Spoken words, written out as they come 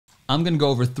I'm going to go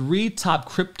over 3 top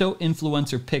crypto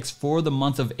influencer picks for the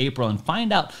month of April and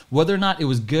find out whether or not it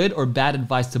was good or bad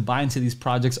advice to buy into these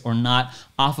projects or not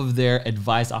off of their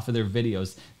advice, off of their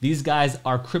videos. These guys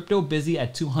are Crypto Busy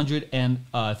at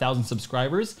 200,000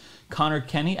 subscribers, Conor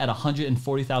Kenny at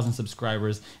 140,000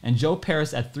 subscribers, and Joe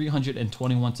Parys at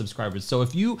 321 subscribers. So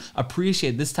if you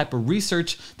appreciate this type of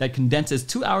research that condenses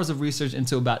 2 hours of research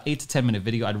into about 8 to 10 minute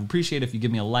video, I'd appreciate if you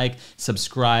give me a like,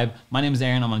 subscribe. My name is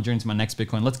Aaron. I'm on a journey to my next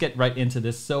Bitcoin. Let's get right into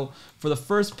this. So for the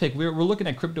first pick, we're looking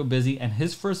at Crypto Busy, and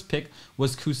his first pick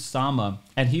was Kusama,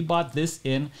 and he bought this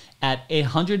in at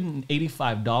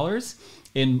 $185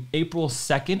 in April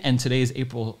 2nd, and today is May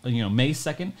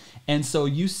 2nd. And so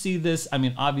you see this, I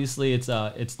mean, obviously it's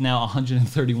now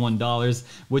 $131,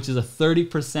 which is a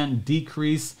 30%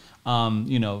 decrease,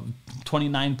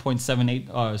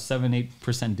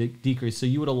 29.78% decrease. So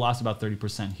you would have lost about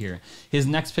 30% here. His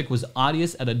next pick was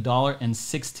Audius at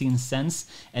 $1.16,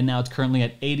 and now it's currently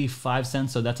at 85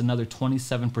 cents. So that's another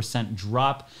 27%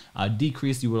 drop,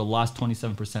 decrease. You would have lost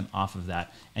 27% off of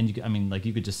that. And you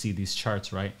could just see these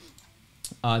charts, right?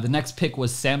 The next pick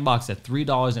was Sandbox at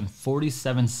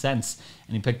 $3.47,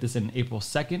 and he picked this in April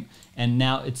 2nd, and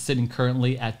now it's sitting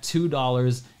currently at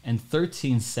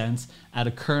 $2.13 at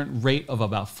a current rate of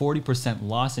about 40%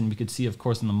 loss, and we could see, of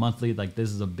course, in the monthly, like this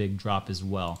is a big drop as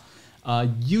well.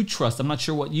 Utrust, I'm not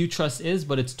sure what Utrust is,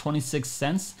 but it's 26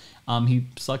 cents. He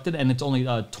selected, and it's only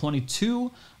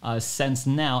 22 cents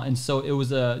now, and so it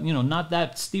was not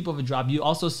that steep of a drop. You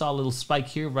also saw a little spike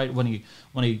here, right when he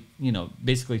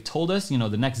basically told us, the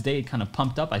next day it kind of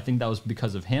pumped up. I think that was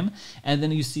because of him, and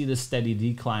then you see this steady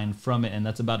decline from it, and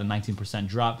that's about a 19%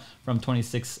 drop from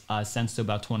 26 cents to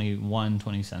about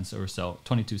 20 cents or so,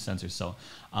 22 cents or so.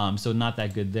 So not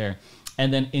that good there.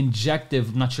 And then Injective,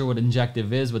 I'm not sure what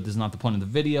Injective is, but this is not the point of the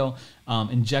video.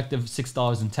 Injective,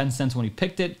 $6.10 when he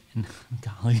picked it, and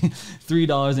golly,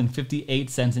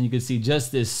 $3.58, and you can see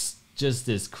just this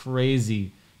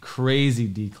crazy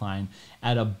decline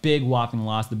at a big whopping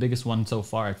loss, the biggest one so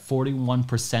far at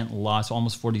 41% loss,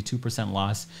 almost 42%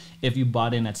 loss. If you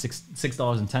bought in at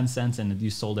 $6.10 and you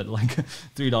sold it like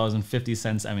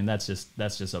 $3.50, I mean that's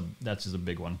just a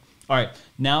big one. All right,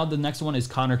 now the next one is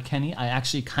Conor Kenny. I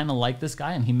actually kind of like this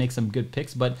guy, and he makes some good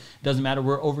picks, but it doesn't matter.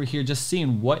 We're over here just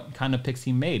seeing what kind of picks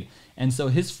he made. And so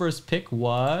his first pick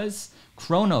was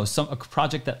Chronos, a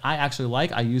project that I actually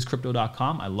like. I use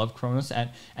crypto.com. I love Chronos, and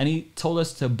he told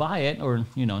us to buy it, or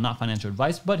not financial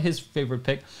advice, but his favorite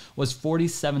pick was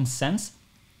 47 cents.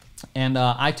 And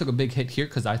I took a big hit here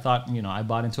because I thought, I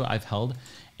bought into it, I've held,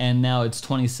 and now it's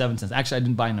 27 cents. Actually, I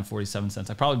didn't buy in at 47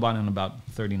 cents. I probably bought in about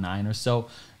 39 or so,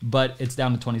 but it's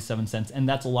down to 27 cents, and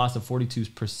that's a loss of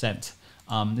 42%.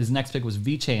 His next pick was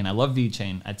VeChain. I love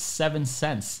VeChain at 7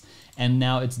 cents, and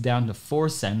now it's down to 4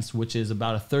 cents, which is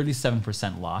about a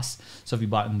 37% loss. So if you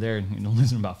bought in there, you're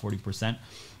losing about 40%.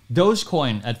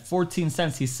 Dogecoin at 14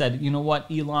 cents, he said, you know what,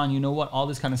 Elon, all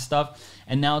this kind of stuff.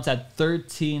 And now it's at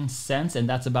 13 cents, and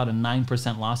that's about a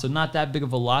 9% loss. So not that big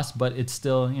of a loss, but it's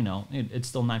still, it's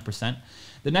still 9%.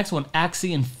 The next one,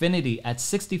 Axie Infinity at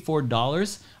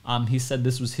 $64. He said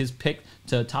this was his pick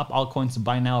to top altcoins to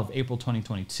buy now of April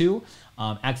 2022.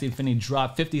 Axie Infinity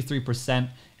dropped 53%,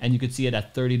 and you could see it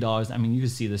at $30. I mean, you can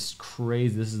see this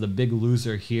crazy. This is the big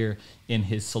loser here in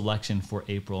his selection for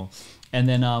April. And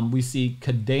then we see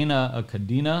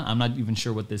Cadena. I'm not even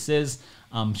sure what this is.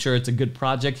 I'm sure it's a good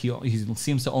project. He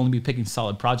seems to only be picking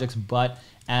solid projects, but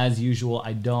as usual,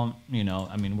 I don't,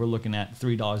 we're looking at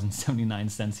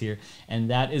 $3.79 here, and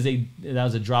that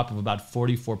was a drop of about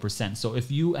 44%. So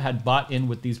if you had bought in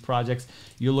with these projects,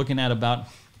 you're looking at about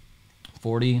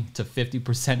 40 to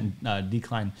 50%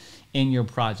 decline in your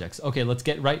projects. Okay, let's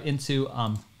get right into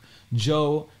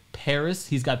Joe Parys.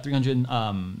 He's got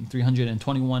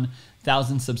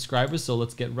 321,000 subscribers, so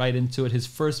let's get right into it. His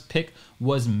first pick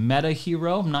was Meta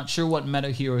Hero. I'm not sure what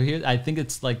Meta Hero is. I think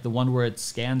it's like the one where it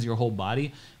scans your whole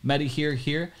body. Meta Hero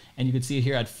here, and you can see it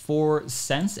here at 4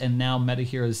 cents, and now Meta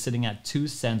Hero is sitting at 2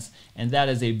 cents, and that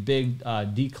is a big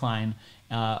decline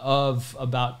of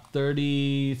about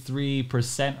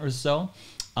 33% or so.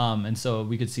 And so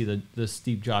we could see the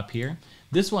steep drop here.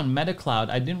 This one, MetaCloud,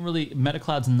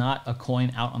 MetaCloud's not a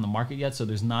coin out on the market yet, so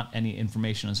there's not any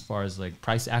information as far as like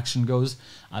price action goes.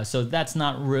 So there's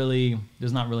not really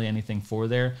anything for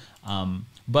there.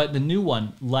 But the new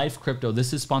one, Life Crypto,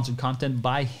 this is sponsored content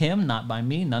by him, not by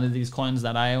me. None of these coins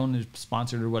that I own is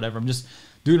sponsored or whatever. I'm just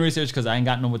doing research because I ain't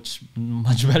got much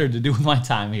better to do with my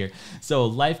time here. So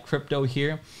Life Crypto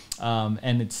here.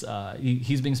 And it's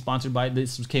he's being sponsored by,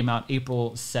 this came out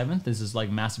April 7th. This is like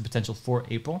massive potential for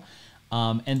April.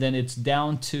 And then it's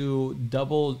down to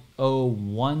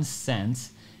 0.001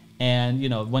 cents. And you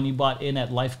know, when you bought in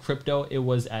at Life Crypto, it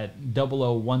was at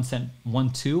 0.001 cent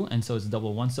 12, and so it's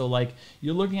 0.001. So like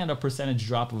you're looking at a percentage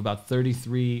drop of about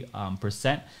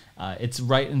 33%. It's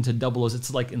right into double O's.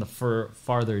 It's like in the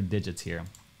farther digits here.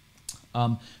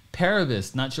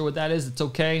 Parys, not sure what that is. It's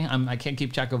okay. I can't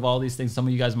keep track of all these things. Some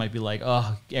of you guys might be like,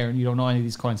 oh, Aaron, you don't know any of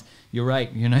these coins. You're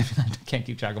right. You're not, I can't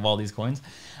keep track of all these coins.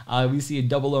 We see a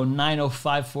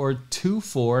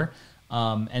 0.0905424.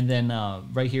 And then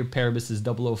right here, Parys is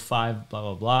 0.005, blah,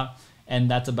 blah, blah. And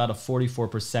that's about a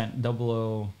 44%.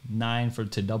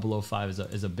 0.009 to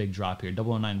 0.005 is a big drop here.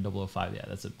 0.009 to 0.005, yeah,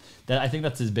 I think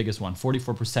that's his biggest one.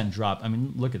 44% drop. I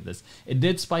mean, look at this. It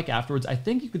did spike afterwards. I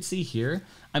think you could see here.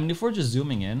 I mean, if we're just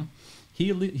zooming in,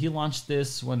 he launched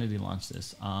this. When did he launch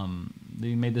this?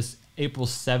 He made this April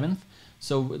 7th.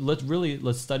 So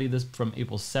let's study this from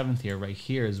April 7th here. Right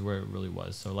here is where it really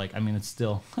was. So like, I mean, it's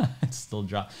still it's still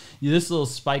dropped. This little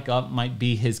spike up might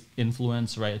be his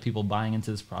influence, right? People buying into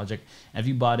this project. And if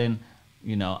you bought in,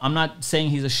 you know, I'm not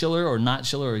saying he's a shiller or not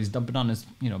shiller or he's dumping on his,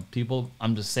 you know, people.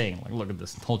 I'm just saying, like, look at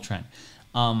this whole trend.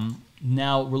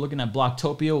 Now we're looking at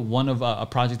Blocktopia, one of a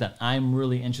project that I'm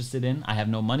really interested in. I have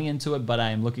no money into it, but I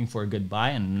am looking for a good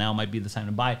buy, and now might be the time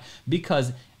to buy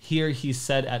because here he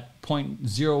said at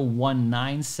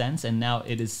 0.019 cents, and now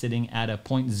it is sitting at a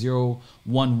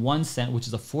 0.011 cent, which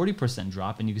is a 40%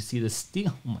 drop. And you can see the steep,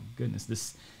 oh my goodness,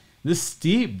 this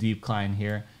steep decline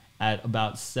here at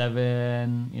about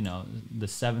 7, you know, the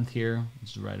 7th here,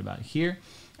 which is right about here.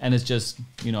 And it's just,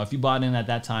 you know, if you bought in at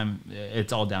that time,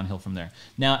 it's all downhill from there.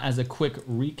 Now, as a quick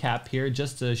recap here,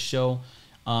 just to show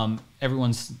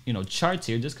everyone's, you know, charts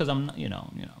here, just because I'm, you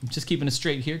know, just keeping it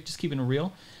straight here, just keeping it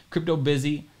real. Crypto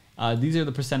Busy, these are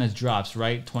the percentage drops,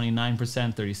 right?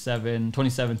 29%, 37,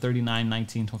 27, 39,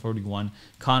 19, 41.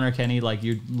 Conor, Kenny, like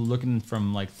you're looking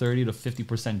from like 30 to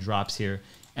 50% drops here.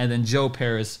 And then Joe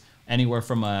Parys, anywhere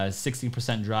from a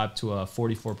 16% drop to a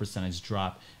 44%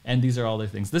 drop. And these are all the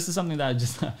things. This is something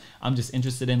that I'm just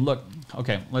interested in. Look,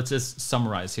 okay, let's just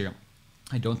summarize here.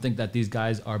 I don't think that these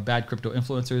guys are bad crypto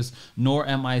influencers, nor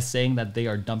am I saying that they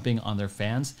are dumping on their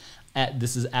fans.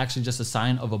 This is actually just a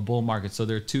sign of a bull market. So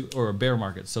there are two, or a bear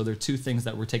market. So there are two things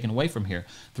that we're taking away from here.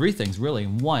 Three things, really.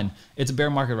 One, it's a bear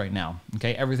market right now.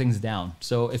 Okay, everything's down.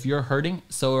 So if you're hurting,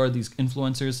 so are these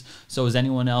influencers. So is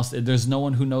anyone else. There's no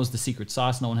one who knows the secret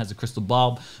sauce. No one has a crystal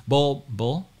ball. No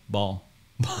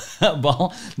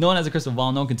one has a crystal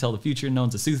ball. No one can tell the future. No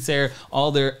one's a soothsayer.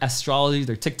 All their astrology,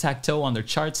 their tic-tac-toe on their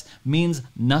charts means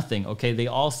nothing. Okay, they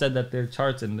all said that their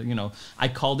charts, and you know, I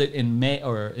called it in May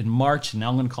or in March. And now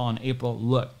I'm going to call in April.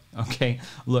 Look, okay,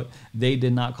 look, they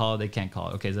did not call it. They can't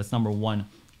call it. Okay, so that's number one.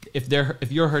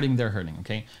 If you're hurting, they're hurting.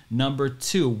 Okay. Number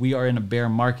two, we are in a bear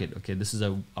market. Okay, this is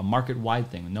a market-wide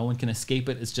thing. No one can escape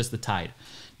it. It's just the tide.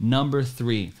 Number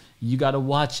three, you got to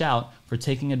watch out for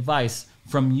taking advice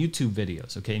from YouTube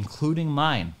videos, okay, including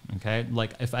mine, okay?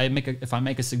 Like if I make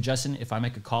a suggestion, if I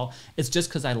make a call, it's just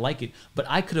because I like it. But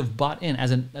I could have bought in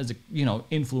as a you know,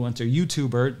 influencer,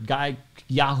 YouTuber, guy,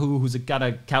 Yahoo, who's got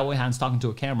a cowboy hands talking to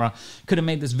a camera, could have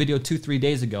made this video 2-3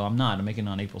 days ago. I'm not. I'm making it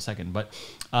on April 2nd. But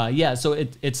yeah, so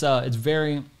it's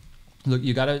very. Look,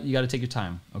 you gotta take your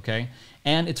time, okay?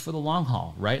 And it's for the long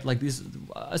haul, right? Like us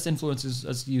influencers,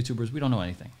 us YouTubers, we don't know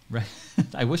anything, right?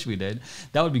 I wish we did.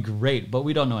 That would be great, but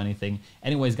we don't know anything.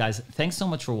 Anyways, guys, thanks so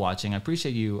much for watching. I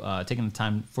appreciate you taking the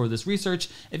time for this research.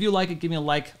 If you like it, give me a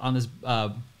like on this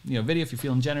video if you're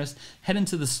feeling generous. Head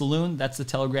into the Saloon. That's the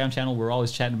Telegram channel. We're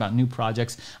always chatting about new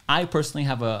projects. I personally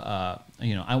have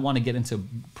I want to get into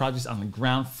projects on the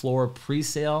ground floor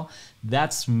pre-sale.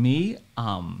 That's me.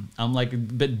 I'm like a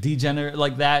bit degenerate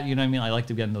like that. You know what I mean? I like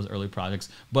to get in those early projects,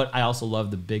 but I also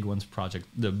love the big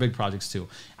the big projects too.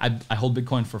 I hold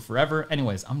Bitcoin for forever.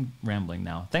 Anyways, I'm rambling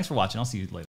now. Thanks for watching. I'll see you later.